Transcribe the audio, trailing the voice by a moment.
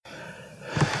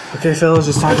Okay, fellas,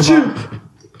 just talk about.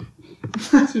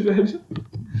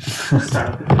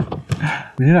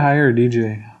 We need to hire a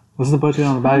DJ. What's the budget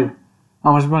on the Baddie?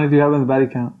 How much money do you have in the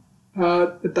Baddie count?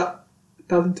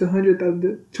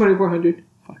 1,200, 2,400.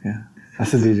 Fuck yeah.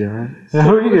 That's a DJ, right? Yeah,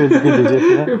 who are you good DJ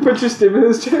for that? You put your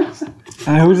stimulus checks.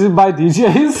 And who does buy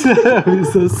DJs?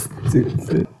 Who's so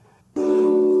stupid?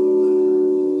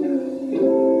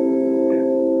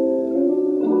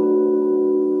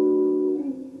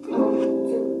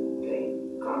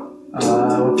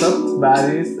 What's up,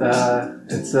 Baddies?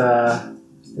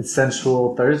 It's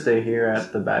Sensual Thursday here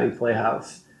at the Baddie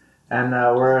Playhouse. And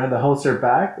the hosts are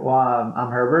back. Well,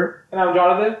 I'm Herbert. And I'm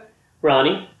Jonathan.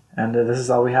 Ronnie. And this is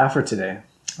all we have for today.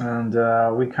 And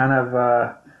we kind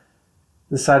of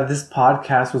decided this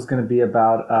podcast was going to be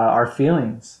about our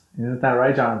feelings. Isn't that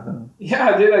right, Jonathan?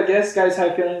 Yeah, dude, I guess guys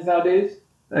have feelings nowadays.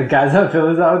 Guys have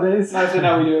feelings nowadays? That's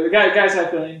what we do. Guys have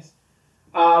feelings.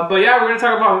 But yeah, we're going to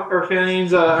talk about our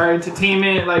feelings, our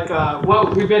entertainment, like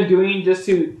what we've been doing just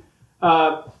to,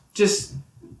 just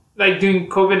like doing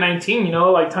COVID-19, you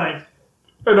know, like time.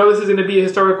 I know this is going to be a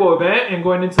historical event and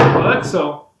going into the book,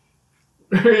 so,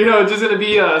 you know, it's just going to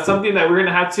be something that we're going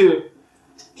to have to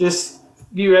just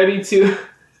be ready to...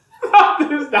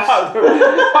 Let's start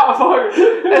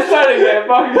again.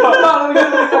 Fuck no.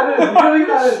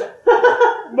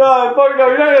 No, fuck no.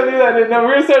 You're not gonna do that. No,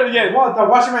 we're gonna start again. What? I'm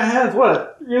washing my hands.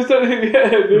 What? We're gonna start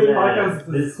again, dude.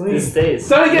 This stays.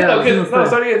 Start again, though.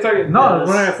 Start again. No,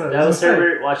 that was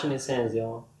Herbert washing his hands,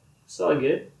 y'all. It's all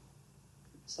good.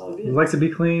 He likes to be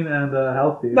clean and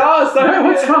healthy. No, start again.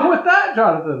 What's wrong with that,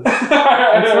 Jonathan?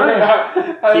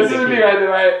 Alright. This is me right there,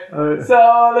 right?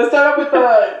 So let's start up with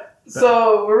the.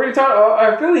 So we're going to talk about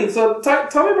our feelings. So tell me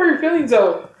about your feelings,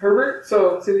 Herbert.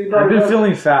 I've been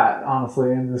feeling fat, honestly,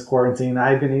 in this quarantine.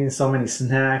 I've been eating so many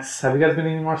snacks. Have you guys been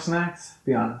eating more snacks?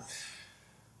 Be honest.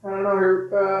 I don't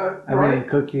know. I've been eating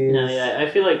cookies. No, yeah. I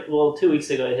feel like 2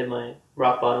 weeks ago I hit my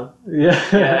rock bottom. Yeah.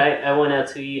 Yeah. I went out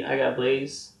to eat. I got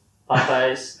Blaze,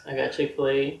 Popeyes. I got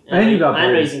Chick-fil-A, and you got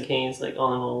and Raising Cane's like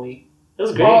all in 1 week. It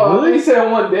was great. Oh, really? You said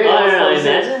in one day.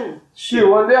 Imagine.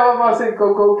 Shoot, one day I was about to say,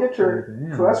 go get your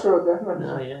cholesterol,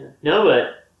 definitely. No,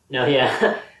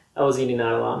 yeah. I was eating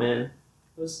out a lot, man. It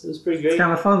was pretty great. It's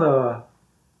kind of fun, though.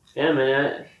 Yeah,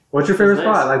 man. What's your favorite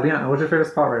spot? Like, be honest, what's your favorite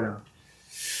spot right now?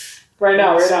 Right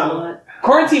now.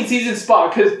 Quarantine season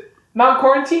spot, because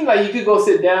non-quarantine, like, you could go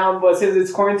sit down, but since it's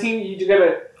quarantine, you just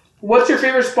gotta... What's your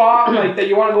favorite spot, like, that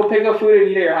you want to go pick up food and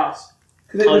eat at your house?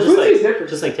 Because the food tastes different.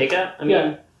 Just like takeout? I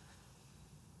mean,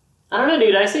 I don't know,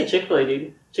 dude. I say Chick-fil-A,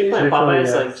 dude. Chick-fil-A and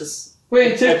Popeyes, like, just...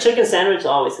 Wait, a chicken sandwich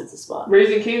always hits the spot.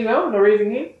 Raising Cane's, no? No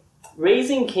Raising Cane's?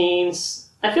 Raising Cane's,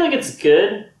 I feel like it's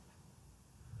good.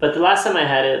 But the last time I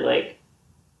had it, like...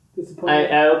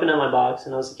 I opened up my box,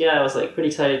 and I was like, I was, like, pretty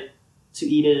excited to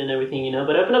eat it and everything, you know?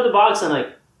 But I opened up the box, and, like,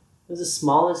 it was the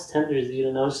smallest tenders, dude.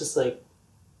 And I was just like,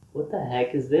 what the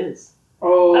heck is this?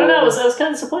 Oh. I don't know. I was kind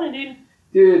of disappointed, dude.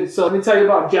 Dude, so let me tell you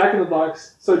about Jack in the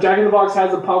Box. So Jack in the Box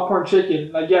has a popcorn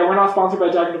chicken. Like, yeah, we're not sponsored by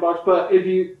Jack in the Box, but if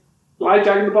you like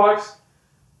Jack in the Box,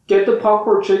 get the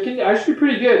popcorn chicken. Actually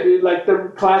pretty good, dude. Like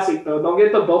the classic, though. Don't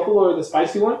get the buffalo or the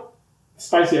spicy one.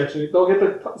 Spicy, actually. Don't get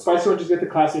the spicy one, just get the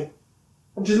classic.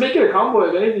 And just make it a combo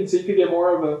of anything so you could get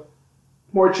more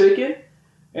chicken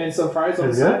and some fries on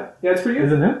the side. Yeah, it's pretty good.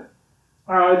 Is it new?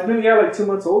 It's been, like 2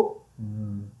 months old.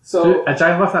 So dude, at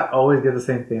Jack in the Box, I always get the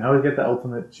same thing. I always get the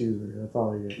ultimate cheeseburger. That's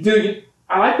all I get. Dude,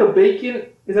 I like the bacon.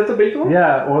 Is that the bacon one?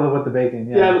 Yeah, or with the bacon.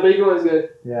 Yeah, the bacon one is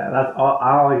good. Yeah, that's all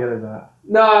I get is that.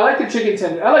 No, I like the chicken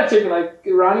tender. I like chicken. Like,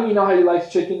 Ronnie, you know how you like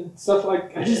chicken. Stuff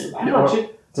like, I don't know, chicken.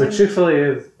 But Chick-fil-A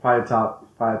is probably top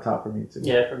for me, too.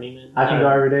 Yeah, for me, man. I can go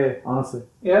every day, honestly.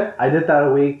 Yeah? I did that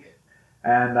a week,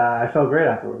 and I felt great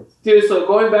afterwards. Dude, so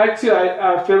going back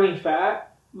to feeling fat.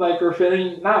 Like, or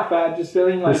feeling, not fat, just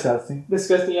feeling like... Disgusting,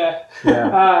 yeah.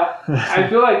 I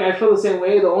feel the same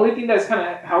way. The only thing that's kind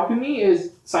of helping me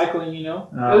is cycling, you know?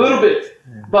 A little bit.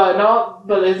 Yeah. But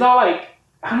it's not like,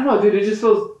 I don't know, dude, it just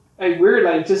feels like weird.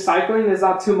 Like, just cycling is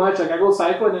not too much. Like, I go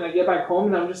cycle and then I get back home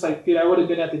and I'm just like, dude, I would have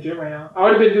been at the gym right now. I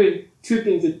would have been doing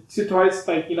twice,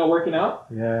 like, you know, working out.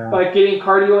 Yeah. Like, getting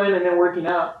cardio in and then working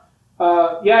out.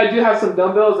 I do have some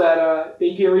dumbbells that,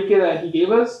 thank you, Enrique, that he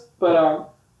gave us. But,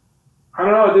 I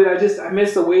don't know, dude. I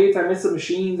miss the weights. I miss the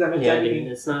machines. I miss everything.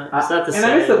 Dude, it's not the same. And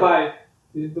I miss the vibe.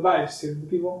 Dude, the vibes too. The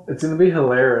people. It's gonna be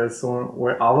hilarious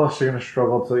where all of us are gonna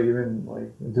struggle to even like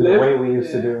do the way we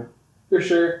used to do. For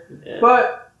sure. Yeah.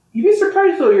 But you'd be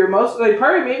surprised though.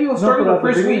 Probably maybe we'll struggle the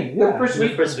first week. Yeah. The first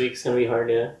week's gonna be hard.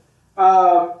 Yeah.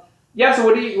 So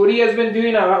what do you guys been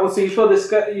doing? So you feel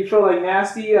you feel like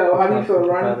nasty. How do you feel,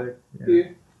 Ronnie? Yeah.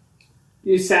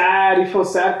 You sad? You feel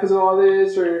sad because of all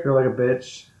this, or feel like a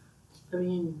bitch? I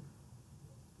mean,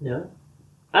 no.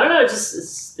 I don't know.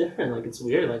 It's different. Like, it's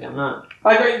weird. Like, I'm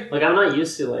not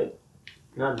used to like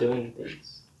not doing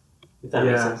things. If that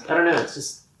makes sense. I don't know. It's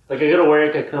just like I go to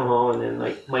work, I come home, and then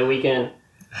like my weekend,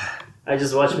 I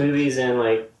just watch movies, and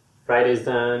like Friday's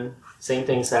done. Same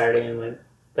thing Saturday, and like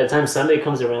by the time Sunday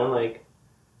comes around, like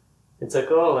it's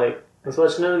like, oh, like let's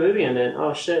watch another movie, and then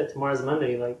oh shit, tomorrow's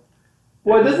Monday. Like,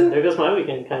 well, there goes my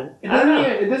weekend kind of.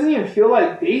 It doesn't even feel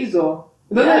like days though.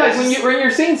 It doesn't like when you're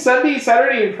saying Sunday,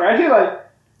 Saturday, and Friday, like.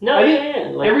 No,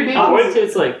 like, every day.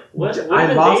 It's like what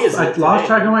I lost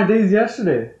track of my days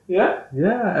yesterday. Yeah.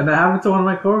 Yeah, and I happened to one of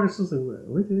my coworkers. I was like,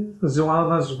 "What is?" Because I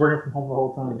was just working from home the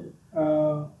whole time.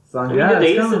 So the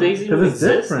days even it's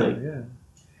exist, different. Like,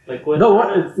 like what? No,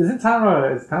 what? Isn't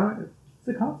time? It's a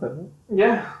concept. Right?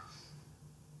 Yeah.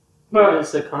 But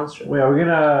it's a construct. Wait, are we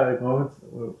gonna? What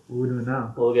are we doing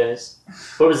now? Well, guys,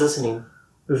 whoever's listening,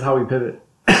 this is how we pivot.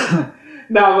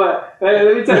 No, but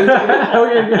let me tell you.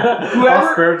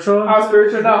 How spiritual?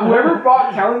 Now, whoever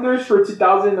bought calendars for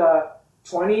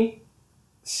 2020,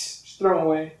 just throw them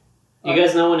away. You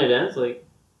guys know when it ends? Like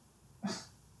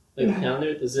the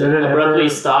calendar? Does it abruptly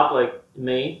stop like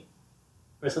May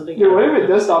or something? Dude, what if it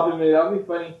does stop in May? That'd be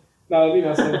funny. No, that'd be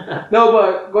nothing. No,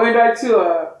 but going back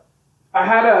to, I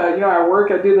had at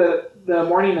work, I do the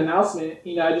morning announcement.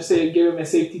 I just say give them a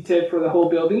safety tip for the whole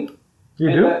building. You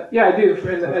do? Yeah, I do.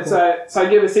 And so I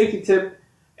gave a safety tip,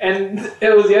 and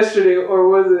it was yesterday, or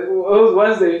was it? It was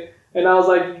Wednesday, and I was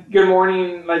like, "Good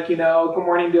morning, good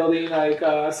morning, building.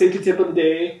 Safety tip of the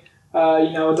day.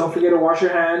 Don't forget to wash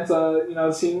your hands.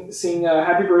 Sing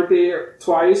happy birthday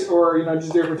twice, or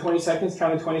just do it for 20 seconds.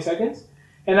 Count to 20 seconds."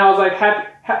 And I was like,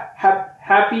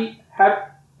 happy,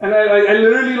 and I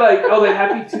literally I was like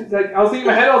happy to I was thinking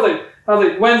in my head, I was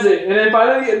like Wednesday, and then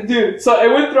finally, dude. So it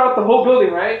went throughout the whole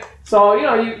building, right? So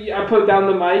I put down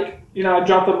the mic, I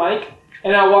drop the mic,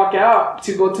 and I walk out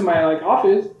to go to my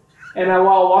office, and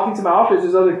while walking to my office,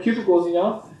 there's other cubicles,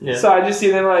 Yeah. So I just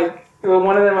see them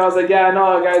one of them. I was like, yeah,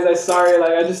 no, guys, I'm sorry,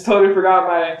 I just totally forgot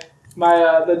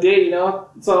my the day,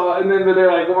 So and then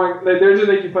they're like, oh my, they're just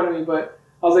making fun of me, but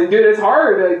I was like, dude, it's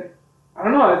hard. I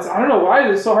don't know, I don't know why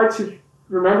it's so hard to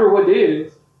remember what day it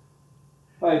is.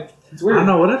 It's weird. I don't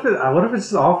know. What if it's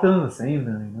just all feeling the same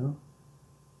then?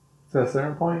 To a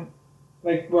certain point.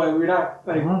 What? We're not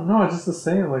No, it's just the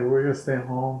same. We're gonna stay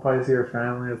home, probably see our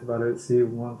family. That's about it. See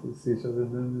each other.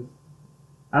 Then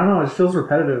I don't know. It feels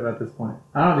repetitive at this point.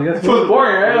 I don't know. Do you guys? It feels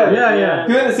boring, right? Yeah.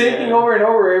 Doing the same thing over and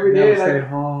over every day. We're staying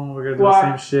home. We're gonna do the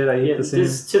same shit. I eat the same.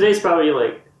 Today's probably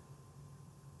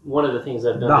one of the things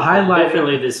I've done. The highlight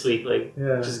definitely this week.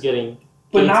 Just getting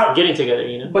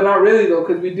together. But not really though,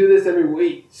 because we do this every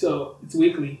week, so it's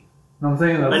weekly. No, I'm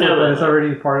saying it's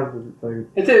already part of the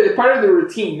It's part of the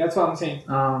routine. That's what I'm saying.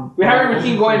 We have a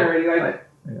routine going already.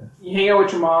 You hang out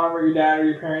with your mom or your dad or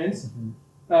your parents,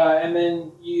 and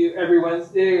then every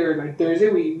Wednesday or Thursday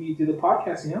we do the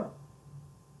podcast.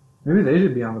 Maybe they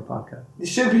should be on the podcast. They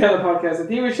should be on the podcast. I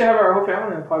think we should have our whole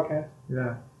family on the podcast.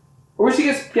 Yeah. Or we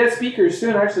should get speakers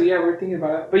soon. Actually, yeah, we're thinking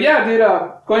about it. But yeah, dude.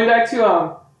 Going back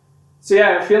to So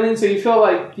yeah, feeling. So you feel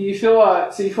do you feel?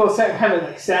 So you feel kind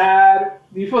of sad.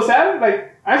 Do you feel sad?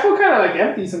 I feel kind of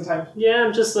empty sometimes. Yeah,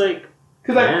 I'm just I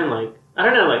don't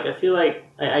know. I feel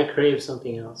I crave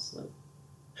something else.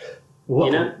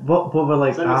 But yeah,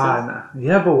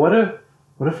 but what if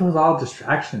it was all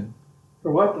distraction?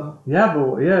 For what though? Yeah,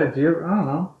 but do you ever? I don't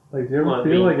know. Do you ever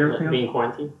feel everything being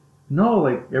quarantined? No,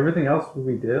 everything else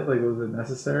we did, was it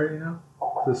necessary? To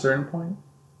a certain point.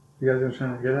 You guys are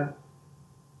trying to get at?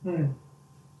 I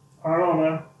don't know,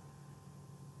 man.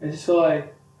 I just feel I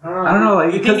don't know.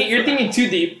 You're thinking too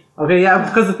deep. Okay, yeah,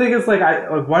 because the thing is, why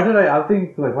did I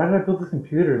build this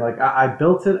computer? I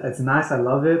built it. It's nice. I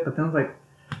love it. But then I was like,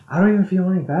 I don't even feel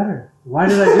any better. Why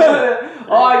did I do it?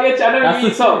 Oh, I get you. I know what you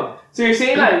mean. So you're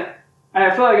saying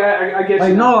I feel I get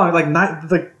you. No,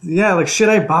 shit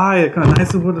I buy, kind of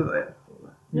nice. You know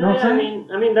what I'm saying?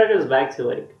 I mean that goes back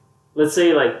to let's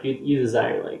say you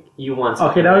desire you want Okay,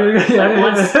 something. now you're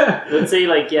let's say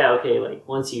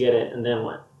once you get it, and then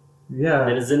what? Yeah.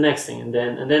 Then it's the next thing, and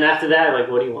then after that,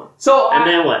 what do you want? So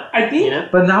then what? I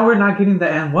think. But now we're not getting the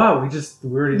and what? We're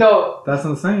already. No. That's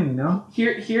insane,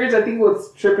 Here's I think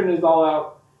what's tripping is all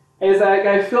out is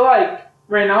I feel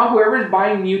right now whoever's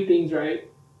buying new things, right?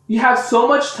 You have so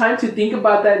much time to think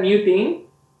about that new thing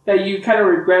that you kind of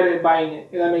regretted buying it.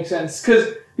 If that makes sense,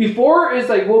 because. Before is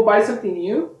we'll buy something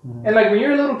new, and when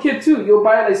you're a little kid too, you'll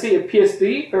buy say a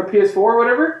PS3 or a PS4 or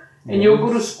whatever, and you'll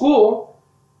go to school,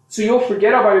 so you'll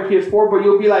forget about your PS4, but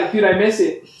you'll be like, dude, I miss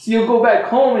it. So you'll go back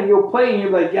home and you'll play, and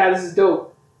you're like, yeah, this is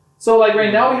dope. So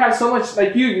right now we have so much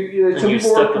you some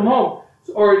people work from home,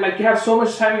 or like you have so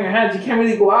much time in your hands, you can't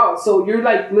really go out. So you're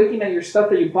like looking at your stuff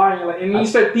that you buy, and you're like, and you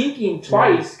start thinking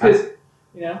twice because,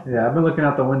 you know. Yeah, I've been looking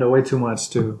out the window way too much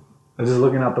too. I'm just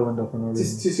looking out the window for no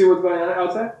reason. To see what's going on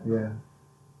outside. Yeah.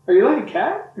 Are you like a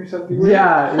cat or something? Weird?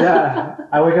 Yeah.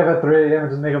 I wake up at 3 a.m.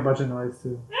 and just make a bunch of noise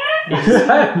too. You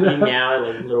meow at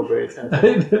like little birds.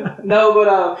 No, but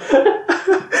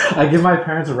I give my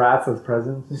parents rats as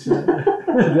presents and shit.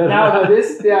 Now,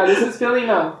 this is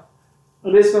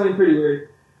feeling pretty weird.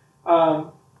 I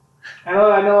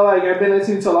know. Like I've been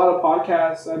listening to a lot of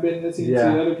podcasts. I've been listening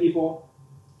to other people,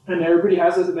 and everybody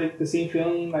has this, like the same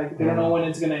feeling. Like they don't know when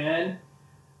it's gonna end.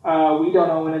 We don't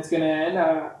know when it's gonna end.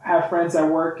 I have friends that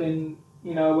work in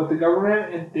with the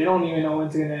government, and they don't even know when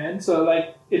it's gonna end. So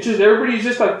like it's just everybody's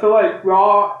just like feel like we're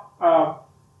all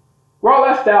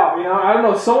left out. I don't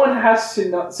know. Someone has to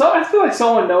know. So I feel like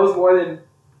someone always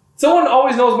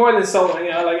knows more than someone.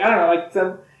 Like I don't know. Like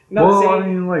some. Well, I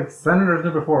mean, like senators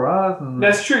did before us, and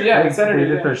that's true. Yeah, senators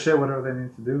did their shit, whatever they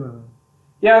need to do. And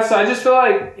yeah, so I just feel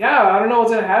like I don't know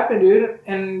what's gonna happen, dude.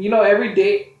 And every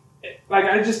day, like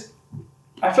I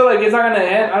feel like it's not gonna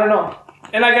end. I don't know.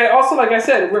 And like I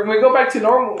said, when we go back to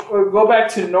normal, like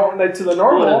to the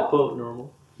normal,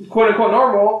 quote unquote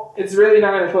normal, it's really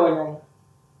not gonna feel like normal.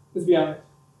 Let's be honest.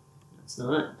 It's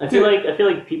not. I feel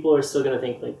like people are still gonna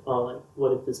think like, oh, like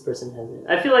what if this person has it?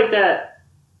 I feel like that.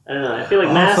 I don't know. I feel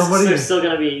like masks are still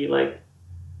gonna be like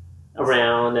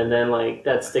around, and then like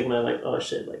that stigma, like oh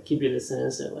shit, like keep your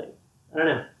distance, or like I don't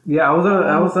know. Yeah, I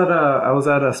was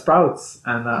at a Sprouts,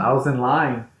 and I was in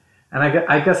line, and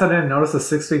I guess I didn't notice the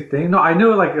 6 feet thing. No, I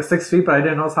knew like 6 feet, but I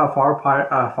didn't notice how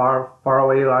far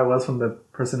away I was from the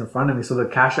person in front of me. So the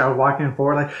cashier, I was walking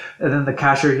forward, like, and then the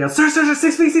cashier yelled, "Sir,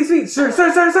 6 feet, sir,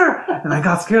 sir," and I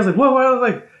got scared. I was like, what? I was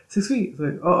like, 6 feet. It's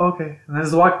like, oh, okay, and I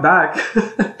just walked back.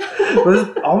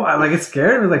 But it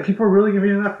scared me. Like people were really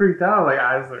getting that freaked out. Like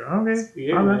I was like, okay, it's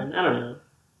weird, man. I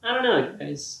don't know,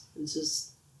 guys.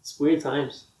 It's weird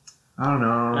times. I don't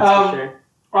know. That's for sure.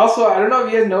 Also, I don't know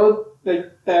if you guys know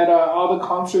like that all the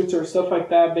concerts or stuff like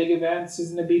that, big events,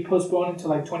 is going to be postponed until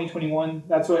like 2021.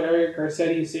 That's what Eric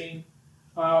Garcetti is saying.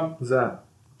 Who's that?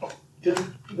 Just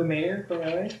the mayor from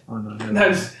LA. Oh no.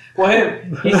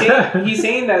 Him. He's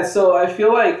saying that. So I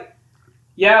feel like.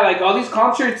 Yeah, like all these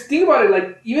concerts, think about it,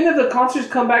 like even if the concerts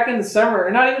come back in the summer,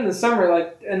 or not even the summer,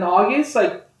 like in August,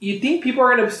 like you think people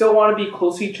are going to still want to be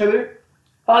close to each other?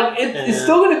 Like it's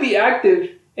still going to be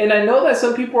active. And I know that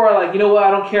some people are like, you know what, I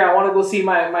don't care. I want to go see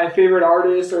my favorite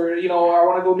artist, or, I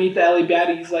want to go meet the LA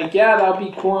Baddies. Like, yeah, that'll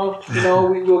be cool.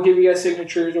 We'll give you guys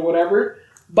signatures or whatever.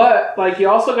 But like you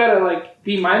also got to like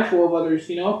be mindful of others,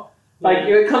 Like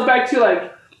it comes back to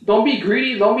like, don't be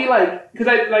greedy. Don't be like, because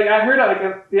I heard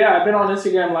I've been on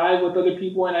Instagram Live with other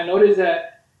people, and I noticed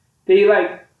that they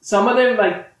like some of them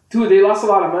like, dude, they lost a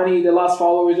lot of money. They lost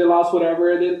followers. They lost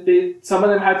whatever. Some of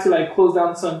them had to like close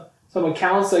down some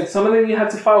accounts. Like some of them you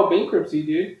had to file bankruptcy,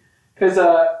 dude. Because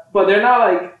but they're not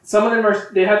like, some of them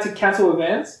they had to cancel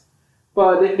events,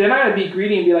 but they're not gonna be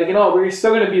greedy and be like, we're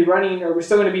still gonna be running, or we're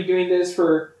still gonna be doing this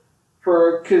for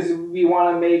because we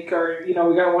want to make our we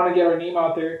want to get our name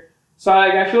out there. So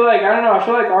I feel like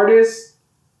artists,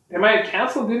 they might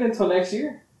cancel until next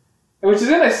year, which is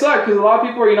gonna suck because a lot of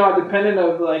people are dependent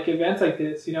of like events like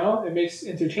this. It makes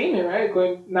entertainment, right?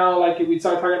 Going now, like if we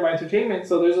start talking about entertainment,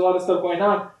 so there's a lot of stuff going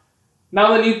on.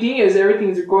 Now the new thing is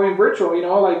everything's going virtual.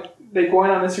 Like they going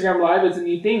on Instagram Live is a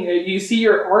new thing. You see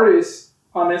your artists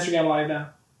on Instagram Live now.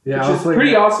 Yeah, which is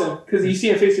pretty awesome because you see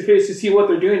it face to face to see what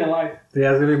they're doing in life. Yeah,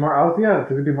 there's gonna be more. There's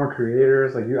gonna be more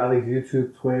creators like at least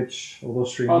YouTube, Twitch, all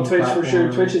those streaming. On Twitch platforms. For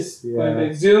sure. Twitch is going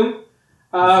big. Zoom.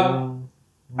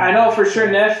 I know for sure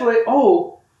Netflix.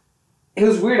 Oh, it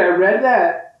was weird. I read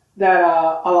that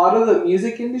a lot of the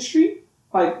music industry,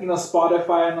 like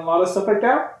Spotify and a lot of stuff like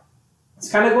that,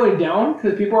 it's kind of going down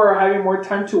because people are having more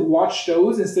time to watch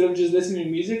shows instead of just listening to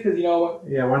music. Because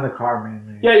yeah, we're in the car mainly.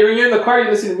 Yeah, when you're in the car, you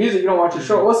listen to music. You don't watch a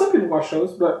show. Well, some people watch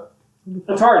shows, but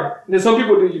it's hard. There's some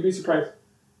people do. You'd be surprised.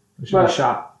 We should be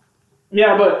shocked.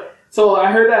 Yeah, but so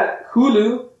I heard that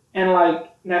Hulu and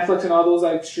like Netflix and all those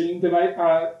like streaming device,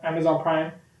 Amazon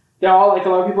Prime, they're all like a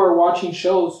lot of people are watching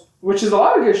shows, which is a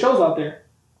lot of good shows out there.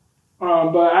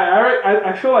 But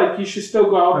I feel like you should still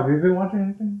go out. Have you been watching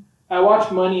anything? I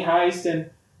watched Money Heist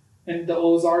and the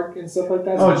Ozark and stuff like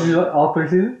that. Oh, did you like all 3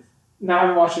 seasons? No, I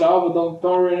haven't watched it all, but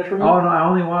don't ruin it for me. Oh no, I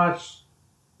only watched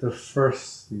the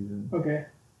first season. Okay.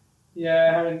 Yeah,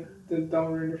 I haven't.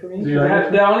 Don't ruin it for me.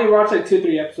 I only watched like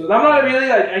 2-3 episodes. I'm not really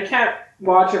like, I can't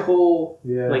watch a whole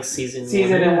like season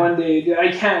in one day. Dude,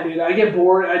 I can't, dude. I get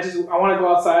bored. I want to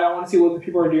go outside. I want to see what the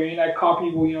people are doing. I call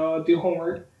people, do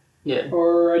homework. Yeah.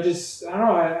 Or I don't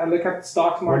know, I look at the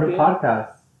stocks market. What new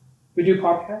podcast? We do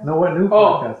podcasts? No, what new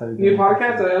podcast have you done? New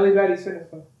podcast? LA Baddies Fitness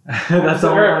Club. That's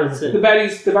all the Baddie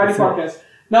podcast.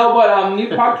 No, but new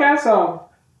podcast.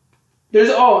 There's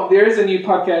a new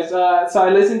podcast. So I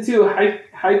listened to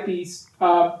Hypebeast.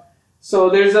 So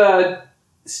there's a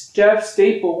Jeff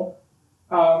Staple.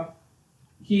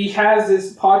 He has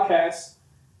this podcast.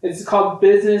 It's called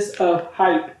Business of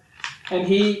Hype, and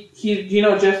he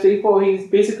Jeff Staple. He's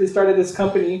basically started this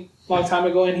company a long time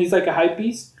ago, and he's like a hype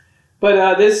beast.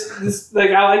 But this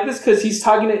like I like this because he's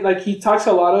he talks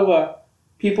to a lot of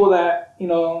people that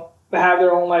that have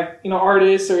their own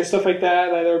artists or stuff like that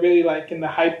are really like in the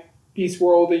hype beast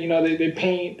world. That they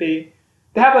paint, they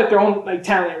have like their own like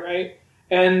talent, right?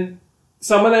 And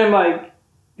some of them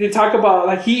they talk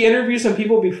about he interviewed some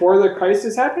people before the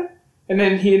crisis happened, and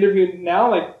then he interviewed now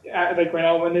right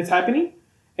now when it's happening,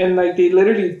 and they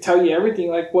literally tell you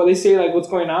everything they say what's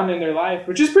going on in their life,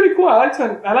 which is pretty cool. I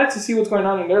like to see what's going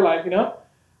on in their life. I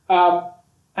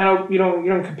know you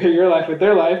don't compare your life with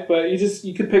their life, but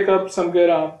you could pick up some good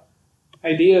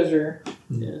ideas or.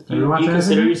 Yeah. Do you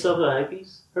consider yourself a hype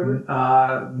beast, Herbert? No,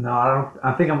 I don't.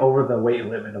 I think I'm over the weight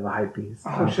limit of a hype beast.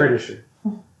 I'm pretty sure.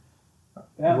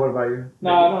 Yeah. What about you?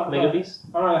 No, Mega Beast?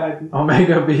 I'm not a hype beast.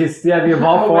 Omega Beast. Yeah, the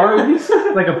evolved form. It's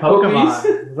like a Pokemon.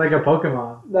 It's like a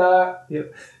Pokemon. Nah.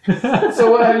 Yep.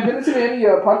 So have you been listening to any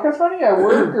podcasts, Ronnie, at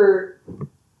work or?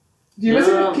 Do you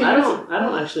listen? I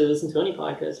don't actually listen to any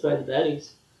podcasts by the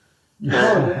Baddies.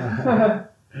 No.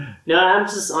 No, I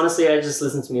just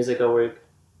listen to music at work,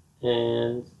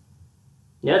 and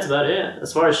yeah, that's about it.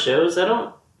 As far as shows, I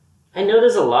know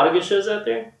there's a lot of good shows out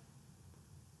there.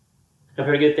 I've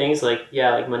heard good things like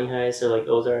Money Heist or like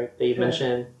Ozark that you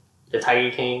mentioned, The Tiger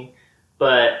King,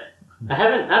 but I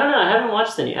haven't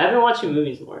watched any. I've been watching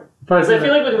movies more because I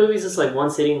feel like with movies it's one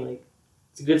sitting,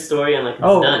 it's a good story and it's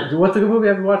done. What's a good movie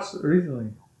have you watched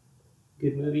recently?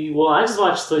 Good movie. Well, I just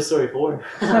watched Toy Story 4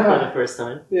 for the first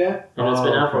time. Yeah. And it's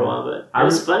been out for a while, but it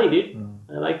was funny, dude.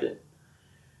 I liked it.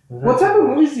 What type of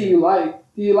movies do you like?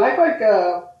 Do you like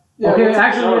Okay,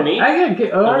 actually, I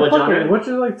get. What genre? What's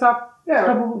your top? Yeah,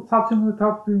 top 3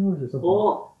 movies or something.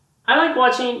 Well, I like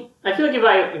watching. I feel like if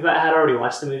I had already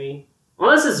watched the movie,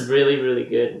 unless it's really really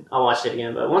good, I'll watch it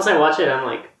again. But once I watch it, I'm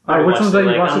like, which ones that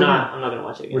you watch again? I'm not gonna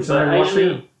watch it again. Which one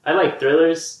I like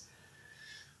thrillers.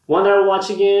 One that I'll watch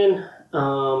again.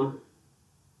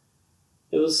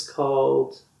 It was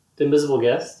called The Invisible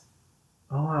Guest.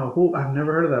 Oh, I've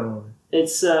never heard of that movie.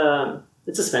 It's a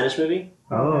Spanish movie.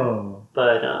 Oh.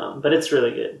 But it's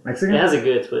really good. Mexican? It has a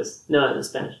good twist. No, it's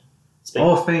Spanish. Spain.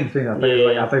 Oh, Spain. I thought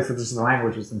Yeah. I thought just the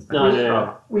language was in Spanish.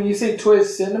 No. When you say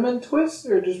twist, cinnamon twist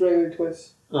or just regular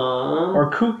twist? Or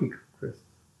kooky crisp.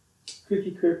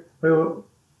 Cookie crisp. Wait, what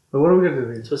are we gonna do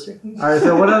here? Twister. All right,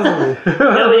 so what else are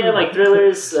we? No, like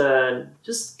thrillers.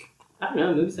 Just I don't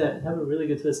know, movies that have a really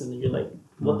good twist, and you're like,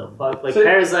 what the fuck? Like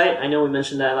Parasite. I know we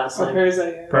mentioned that last time.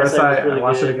 Parasite. Yeah. Parasite. Really I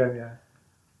watched good. it again. Yeah.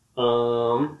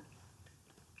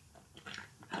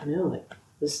 I don't know,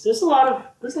 there's a lot of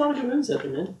good movies out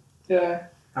there, man. Yeah.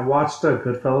 I watched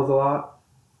Goodfellas a lot.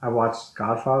 I watched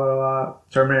Godfather a lot.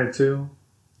 Terminator 2.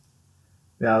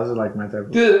 Yeah, those are my type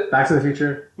of. Dude, Back to the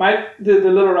Future. The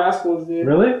Little Rascals, dude.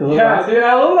 Really? Dude,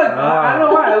 I love I don't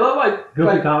know why I love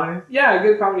goofy comedy. Yeah,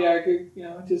 good comedy. Yeah, good.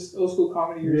 Just old school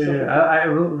comedy or something. Yeah,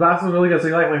 Rascals really good. So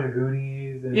you like the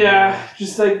Goonies? And,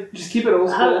 just keep it old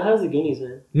school. How's the Goonies,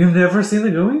 man? You've never seen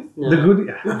the Goonies? No. The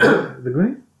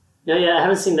Goonies? No, yeah, I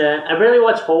haven't seen that. I barely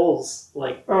watched Holes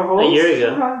a year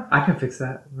ago. I can fix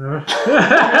that.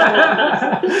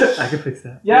 I can fix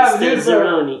that. Yeah,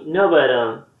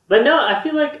 but no, I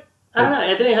feel like I don't know.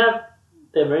 I didn't have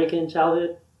the American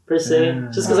childhood per se,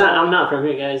 just because I'm not from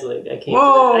here, guys. I came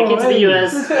to the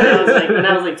U.S. when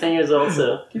I was 10 years old.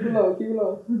 So keep it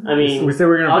low. I mean, we said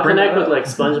we're gonna I'll connect with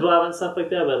SpongeBob and stuff like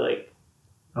that, but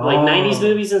 90s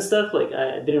movies and stuff,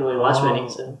 I didn't really watch many.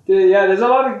 So yeah, there's a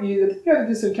lot of. I think you gotta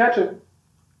do some catch up.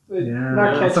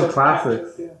 Some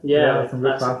classics. Yeah, some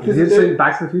good classics. Did you say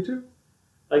Back to the Future?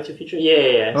 Back to the Future?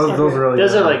 Yeah. Those are really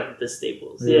Those good. are the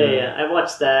staples. Yeah. I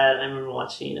watched that. I remember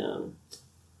watching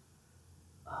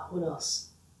what else?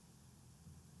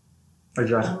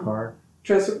 Jurassic Park.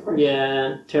 Jurassic Park.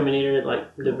 Yeah, Terminator,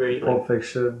 the very Pulp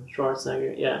Fiction.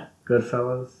 Schwarzenegger. Yeah.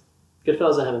 Goodfellas.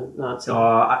 Goodfellas I haven't not seen.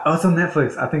 It's on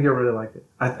Netflix. I think you'll really like it.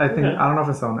 I think Okay. I don't know if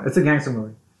it's on. It's a gangster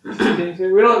movie. We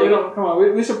don't. Come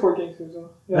on, we support gangsters.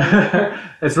 So. Yeah.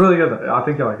 It's really good. I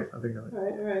think you'll like it.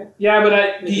 Right. Yeah,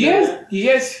 but do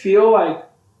you guys feel like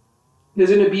there's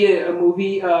gonna be a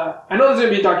movie? I know there's gonna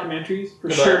be documentaries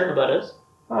for sure. About us?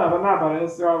 But not about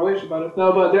us. There are ways about us.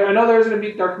 No, but I know there's gonna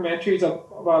be documentaries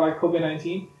about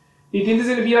COVID-19. Do you think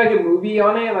there's gonna be like a movie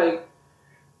on it,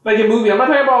 like a movie? I'm not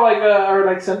talking about like or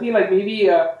like something like maybe.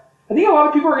 I think a lot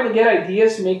of people are gonna get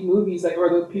ideas to make movies, like or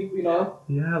the people, you know.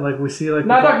 Yeah, like we see like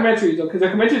not documentaries though, because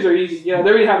documentaries are easy. You know, they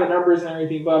already have the numbers and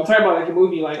everything. But I'm talking about like a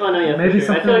movie, like. Oh no, yeah, maybe for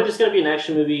sure. I feel like there's gonna be an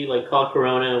action movie like called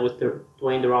Corona with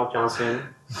Dwayne The Rock Johnson.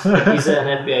 He's an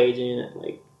FBI agent,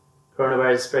 like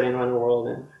coronavirus is spreading around the world,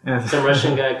 and some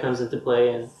Russian guy comes into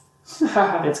play, and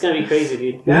it's gonna be crazy,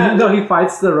 dude. Yeah, no, he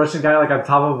fights the Russian guy like on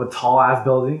top of a tall ass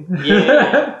building.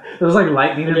 Yeah. There's like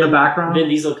lightning in the background. Vin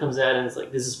Diesel comes out and it's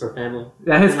like, this is for family.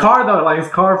 Yeah, his car though, like his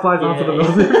car flies onto the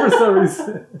building for some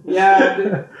reason.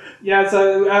 Yeah.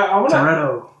 So I wanna.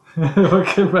 Toretto.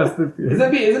 Okay, rest in peace.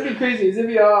 Isn't it be crazy? Isn't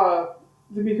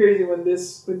it be crazy when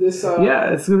this.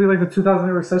 Yeah, it's gonna be like the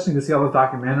 2008 recession. You see all those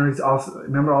documentaries. Also,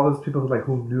 remember all those people who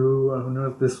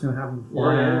knew this was gonna happen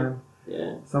beforehand.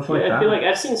 Yeah. Stuff like that. I feel like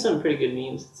I've seen some pretty good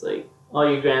memes. It's like, oh,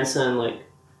 your grandson, like,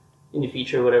 in the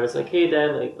future or whatever, it's like, hey,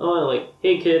 dad, like, oh, like,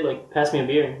 hey, kid, like, pass me a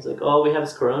beer. It's like, oh, all we have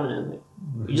is Corona. And, like,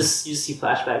 you just see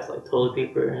flashbacks, like, toilet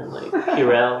paper and, like,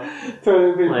 Purell.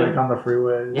 Toilet paper. Like, on the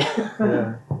freeway.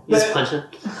 Yeah. You just punch him.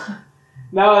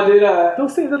 No, dude. Don't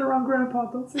say that around Grandpa.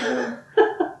 Don't say that.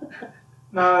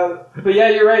 But yeah,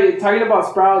 you're right. Talking about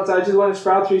Sprouts, I just went to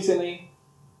Sprouts recently.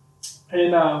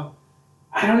 And,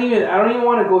 I don't even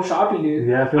want to go shopping, dude.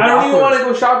 Yeah, I don't even want to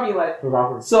go shopping. Like,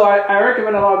 so I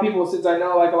recommend a lot of people, since I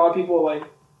know like a lot of people, like,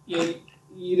 you know,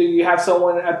 either you have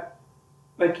someone at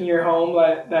like in your home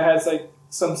that has like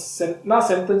some not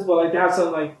symptoms, but like they have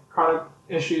some like chronic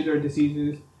issues or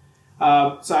diseases.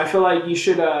 So I feel like you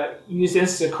should use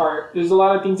Instacart. There's a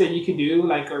lot of things that you could do,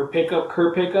 like or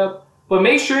curb pickup, but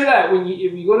make sure that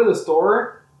if you go to the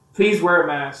store, please wear a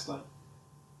mask. Like,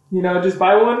 you know, just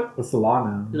buy one. What's the law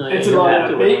now? No, it's a law.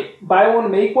 Buy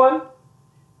one, make one.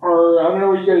 Or I don't know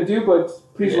what you gotta do, but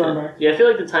please wear a mask. Yeah, I feel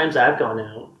like the times I've gone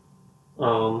out,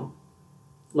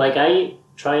 like I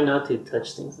try not to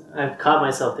touch things. I've caught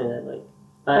myself doing that. Like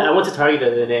I went to Target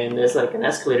the other day and there's like an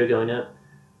escalator going up,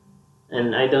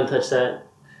 and I don't touch that.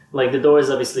 Like the doors,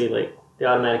 obviously, like they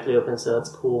automatically open, so that's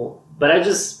cool. But I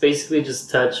just basically just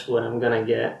touch what I'm gonna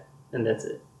get, and that's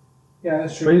it. Yeah,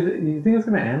 that's true. But you think it's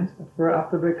gonna end for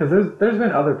after break? Because there's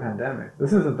been other pandemics.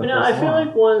 This isn't the first one. I feel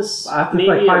like once after maybe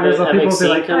like 5 years old, people say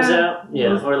like, comes out,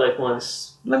 or like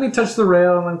once. Let me touch the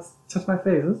rail and let's touch my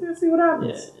face. Let's see what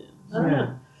happens. I don't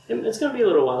know. It's gonna be a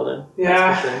little while then.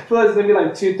 Yeah, sure. I feel like it's gonna be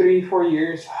like 2, 3, 4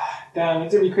 years. Damn,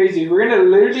 it's gonna be crazy. We're gonna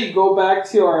literally go back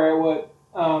to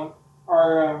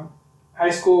our high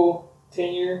school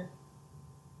 10-year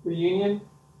reunion.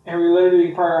 And we're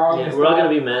literally probably we're all gonna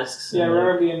be masks. Yeah,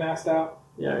 we're gonna be masked out.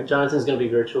 Yeah, Jonathan's gonna be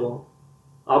virtual.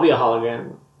 I'll be a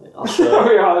hologram. Like, I'll be a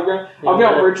hologram. I'll be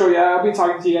on virtual. Yeah, I'll be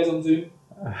talking to you guys on Zoom.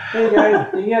 Hey guys,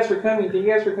 thank you guys for coming. Thank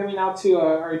you guys for coming out to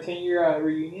our 10-year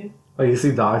reunion. Like you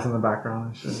see dogs in the background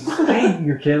and shit. Hey,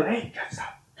 your kid. Hey, guys,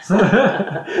 stop.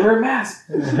 Wear a mask.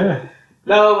 No,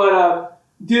 but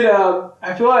dude,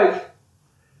 I feel like,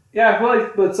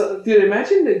 but dude,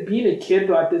 imagine like, being a kid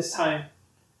though at this time,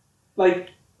 like.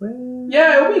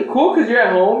 Yeah, it would be cool because you're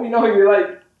at home. You know,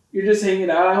 you're just hanging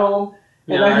out at home.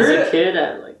 And I heard as a kid,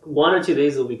 at like 1 or 2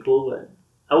 days, it'll be cool, but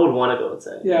I would want to go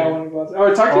outside. Yeah, I want to go outside.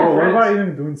 Or talk to your friends. What about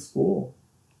even doing school?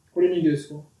 What do you mean do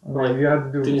school? Like you have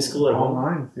to do doing school at home.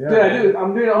 Online. Yeah. Dude, I do.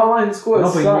 I'm doing online school.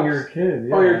 No, but when you're a kid.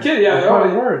 Yeah. Oh, you're a kid. Yeah, it's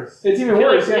probably worse. It's even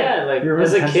worse. Like, like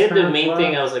as a kid, the main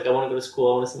thing I was like, I want to go to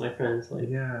school. I want to see my friends.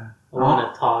 Like, I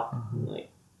want to talk.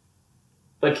 Like,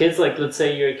 but kids, like, let's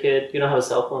say you're a kid, you don't have a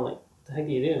cell phone. Like, what the heck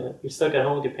do you do? Like, you're stuck at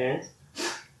home with your parents.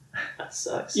 That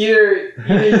sucks. Either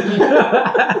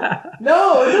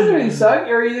no, it doesn't really suck.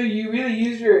 Or either you really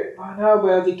use your. Oh no,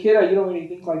 but as a kid, you don't really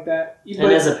think like that.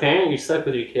 And as a parent, you're stuck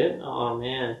with your kid. Oh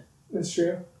man, that's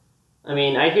true. I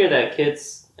mean, I hear that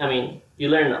kids. I mean, you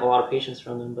learn a lot of patience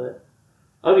from them, but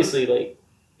obviously, like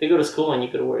they go to school and you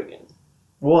go to work. And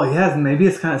well, yeah, maybe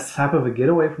it's kind of type of a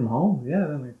getaway from home. Yeah,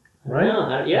 then like, right? I don't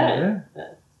know.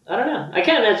 I don't know. I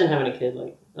can't imagine having a kid.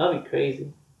 Like that'd be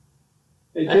crazy.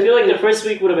 I feel like the first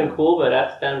week would have been cool, but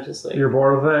after that, I'm just like... You're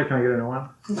bored with it? Can I get a new one?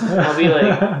 I'll be like...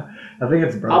 I think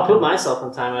it's broken. I'll put myself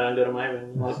on timeout and go to my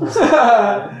room. Like, to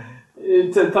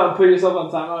put yourself on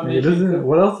timeout.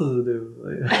 What else does it do?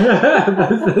 Like,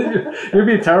 you'd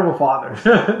be a terrible father.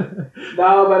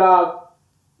 No, but...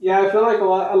 yeah, I feel like a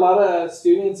lot of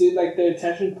students, dude, like their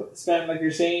attention span, like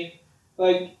you're saying,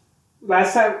 like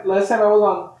last time I was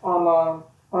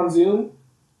on Zoom,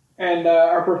 and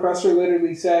our professor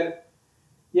literally said,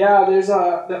 yeah, there's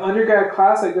the undergrad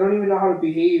class, like they don't even know how to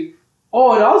behave.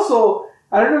 Oh, and also,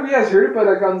 I don't know if you guys heard it, but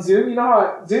like on Zoom, you know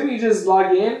how Zoom you just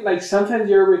log in, like sometimes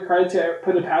you're required to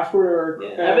put a password or...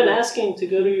 I've been asking to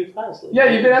go to your class. Like, yeah,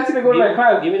 you've been asking to go to my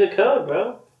class. Give me the code,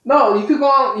 bro. No, you could go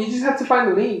on. You just have to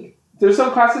find the link. There's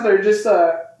some classes that are just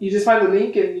you just find the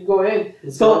link and you go in.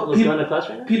 Let's go into class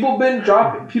right now. People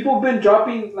been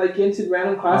dropping like into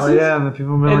random classes. Oh yeah, and the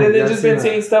people. And then they've just been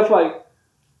saying stuff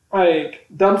like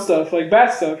dumb stuff, like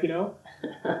bad stuff, you know.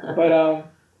 But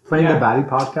playing the Baddie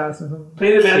podcast or something.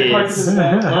 Playing the Baddie podcast is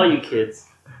bad. Oh, you kids.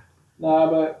 Nah,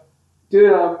 but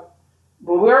dude,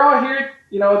 but we're all here,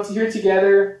 you know, here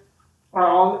together.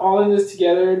 All in this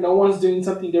together. No one's doing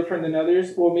something different than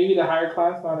others. Well, maybe the higher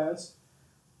class, not us.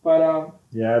 But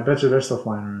yeah, I bet you they're still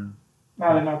flying around.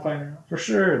 No, they're not flying around. For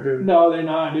sure, dude. No, they're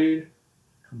not, dude.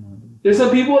 Come on. Dude. There's some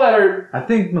people that are. I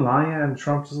think Melania and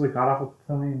Trump just got off a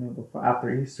plane after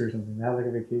Easter or something. They had like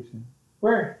a vacation.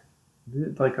 Where?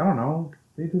 Like I don't know.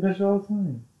 They do that shit all the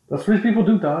time. That's what people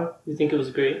do, dog. You think it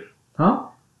was great? Huh?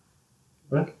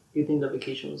 What? You think the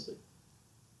vacation was like?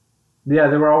 Yeah,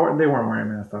 they weren't wearing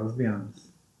masks. Let's be honest.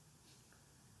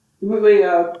 Wait,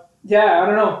 yeah, I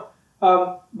don't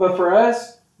know. But for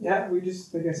us, yeah, we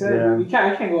just like I said, we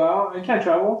can't. I can't go out. I can't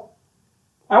travel.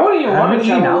 I wouldn't even want to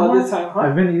travel all this time. Huh?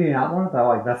 I've been eating out more.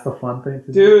 That's the fun thing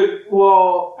to do. Dude,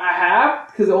 well, I have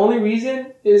because the only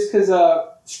reason is because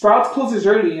Sprouts closes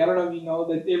early. I don't know if you know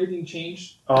that everything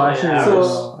changed. Oh, actually, so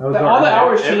all the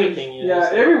hours changed. Yeah,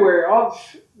 everywhere. All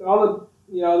the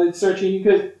they start changing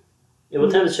because. Yeah, what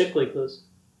time does Chick-fil-A close?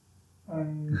 8?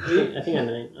 I think at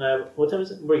 9. What time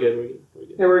is it? We're good.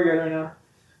 Yeah, we're good right now.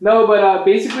 No, but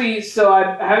basically, so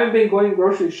I haven't been going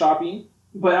grocery shopping,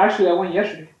 but actually I went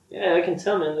yesterday. Yeah, I can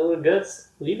tell, man. The little gut's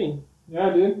leaving.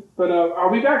 Yeah, dude. But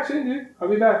I'll be back soon, dude. I'll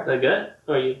be back. The gut?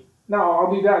 Or are you? No,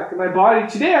 I'll be back. My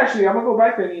body, today actually, I'm going to go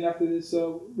bike riding after this,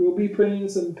 so we'll be putting in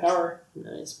some power.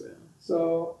 Nice, bro.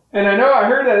 So, and I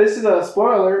heard that this is a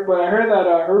spoiler alert, but I heard that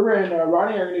Herbert and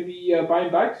Ronnie are going to be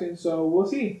buying bikes soon, so we'll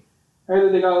see. I heard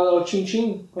that they got a little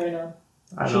ching-ching going on.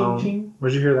 Ching-ching?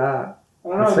 Where'd you hear that? I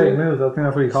don't know. It's fake news. I think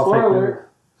that's what you call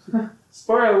fake news.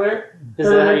 Spoiler alert. Is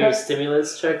that how your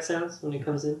stimulus check sounds when it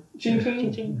comes in?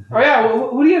 Ching-ching. Oh yeah,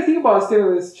 well, what do you guys think about a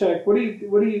stimulus check? What do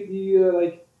you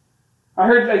like? I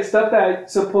heard like stuff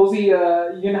that supposedly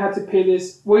you're gonna have to pay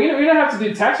this. Well, you're gonna have to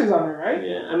do taxes on it, right?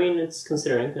 Yeah, I mean it's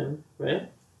considered income,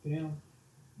 right? Yeah.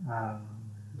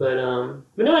 But no,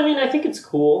 I mean I think it's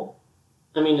cool.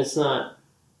 I mean it's not.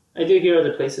 I do hear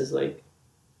other places like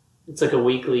it's like a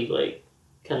weekly like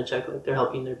kind of check, like they're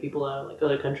helping their people out, like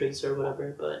other countries or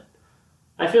whatever. But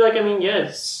I feel like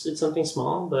it's something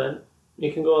small, but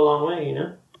it can go a long way, you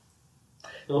know.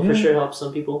 It'll for sure help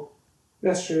some people.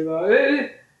 That's true though.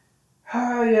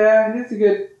 Yeah, it's a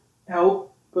good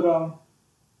help, but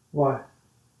why?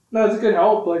 No, it's a good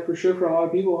help, like for sure for a lot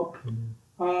of people.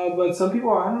 But some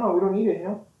people, I don't know, we don't need it, you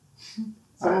know.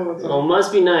 It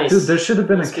must be nice. Dude, there should have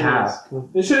been a cap.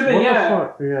 There should have been, what the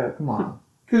fuck? Yeah, come on.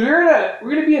 Because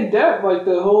we're gonna be in debt, like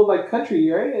the whole like country,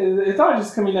 right? It's not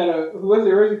just coming out of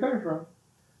where's it coming from?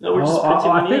 No, we're just printing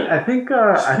money. I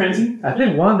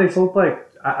think one they sold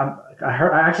like I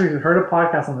actually heard a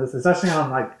podcast on this. It's actually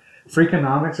on like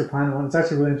Freakonomics or Planet One. It's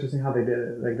actually really interesting how they did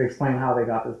it. Like they explain how they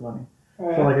got this money. Oh,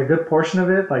 yeah. So like a good portion of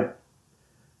it, like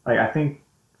I think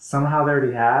somehow they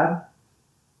already had,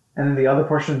 and then the other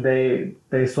portion they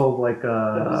sold like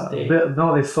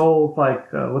they sold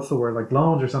like what's the word, like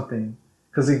loans or something,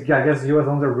 because I guess U.S.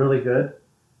 loans are really good.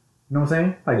 You know what I'm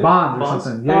saying? Like bonds or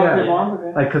something. Yeah. Bonds,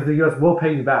 okay. Like because the U.S. will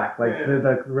pay you back. Like they're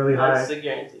like really high. That's a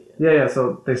guarantee. Yeah.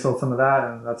 So they sold some of that,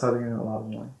 and that's how they're getting a lot of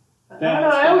money.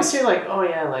 I always hear like, oh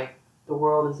yeah, like the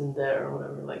world isn't there or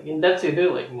whatever. Like in that to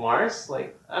who? Like Mars?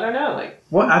 Like I don't know. Like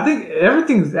well, I think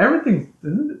everything's isn't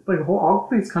it? Like all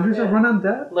these countries are run on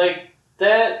debt. Like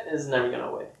that is never gonna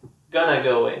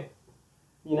go away.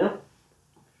 You know?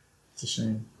 It's a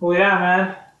shame. Well, yeah,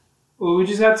 man. Well, we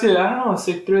just got to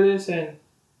stick through this, and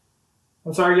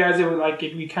I'm sorry, guys.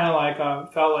 If we kind of like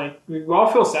felt like we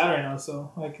all feel sad right now.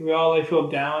 So like we all like feel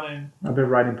down, and I've been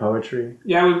writing poetry.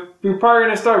 Yeah, we're probably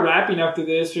gonna start rapping after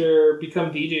this or become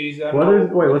DJs.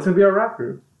 What's gonna be our rap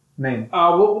group name?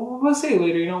 We'll say it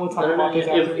later. You know, we'll talk about this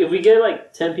after. If we get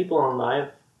like 10 people on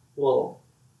live, we'll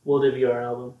debut our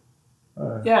album.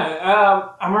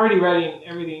 I'm already writing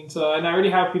everything, so and I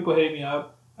already have people hitting me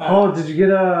up. Did you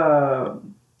get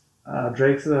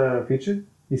Drake's feature?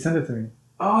 He sent it to me.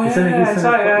 Oh, yeah. He sent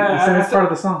it part of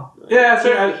the song. Yeah,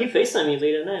 he FaceTimed me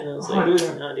late at night, and I was like,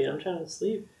 no, dude, I'm trying to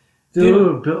sleep.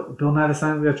 Dude, Bill Nye the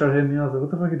Science Guy tried to hit me. I was like, what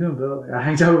the fuck are you doing, Bill? I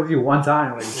hanged out with you one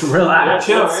time. Like, relax.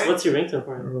 Yeah, what's your ringtone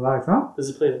for him? Relax, huh? Does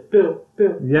it play like, Bill?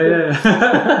 Yeah.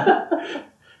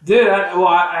 Dude,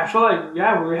 I feel like,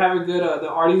 we're having good, the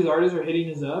artists are hitting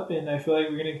us up, and I feel like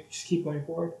we're going to just keep going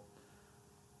forward.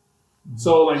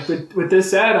 So like with this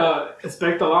said,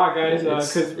 expect a lot, guys.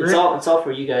 Because it's all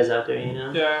for you guys out there, you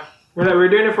know. Yeah, We're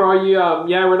doing it for all you.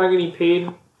 We're not getting paid.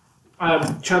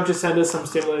 Trump just sent us some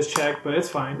stimulus check, but it's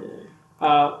fine.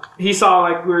 He saw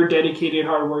like we're dedicated,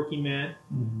 hardworking man.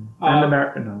 Mm-hmm. And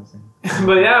American.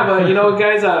 But you know,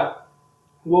 guys,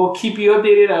 we'll keep you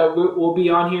updated. We'll be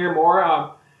on here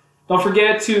more. Don't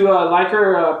forget to like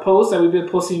our posts that we've been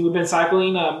posting. We've been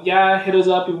cycling. Hit us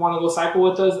up if you want to go cycle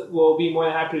with us. We'll be more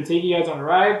than happy to take you guys on a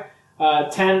ride.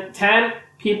 10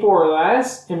 people or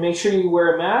less, and make sure you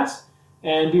wear a mask.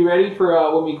 And be ready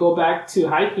for when we go back to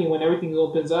hiking when everything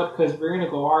opens up, because we're gonna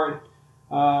go hard.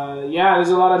 There's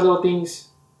a lot of little things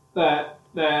that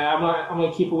I'm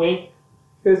gonna keep away,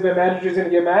 because my manager's gonna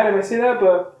get mad if I say that.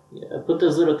 But put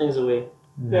those little things away.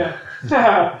 Yeah.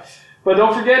 But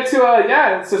don't forget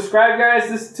to subscribe, guys.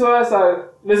 Listen to us.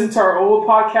 Listen to our old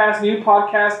podcast, new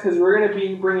podcast, because we're gonna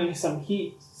be bringing some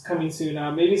heat coming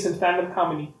soon. Maybe some stand-up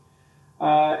comedy.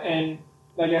 And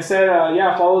like I said,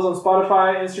 follow us on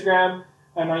Spotify, Instagram,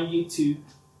 and on YouTube.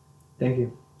 Thank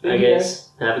you. Thank you guys.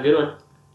 Have a good one.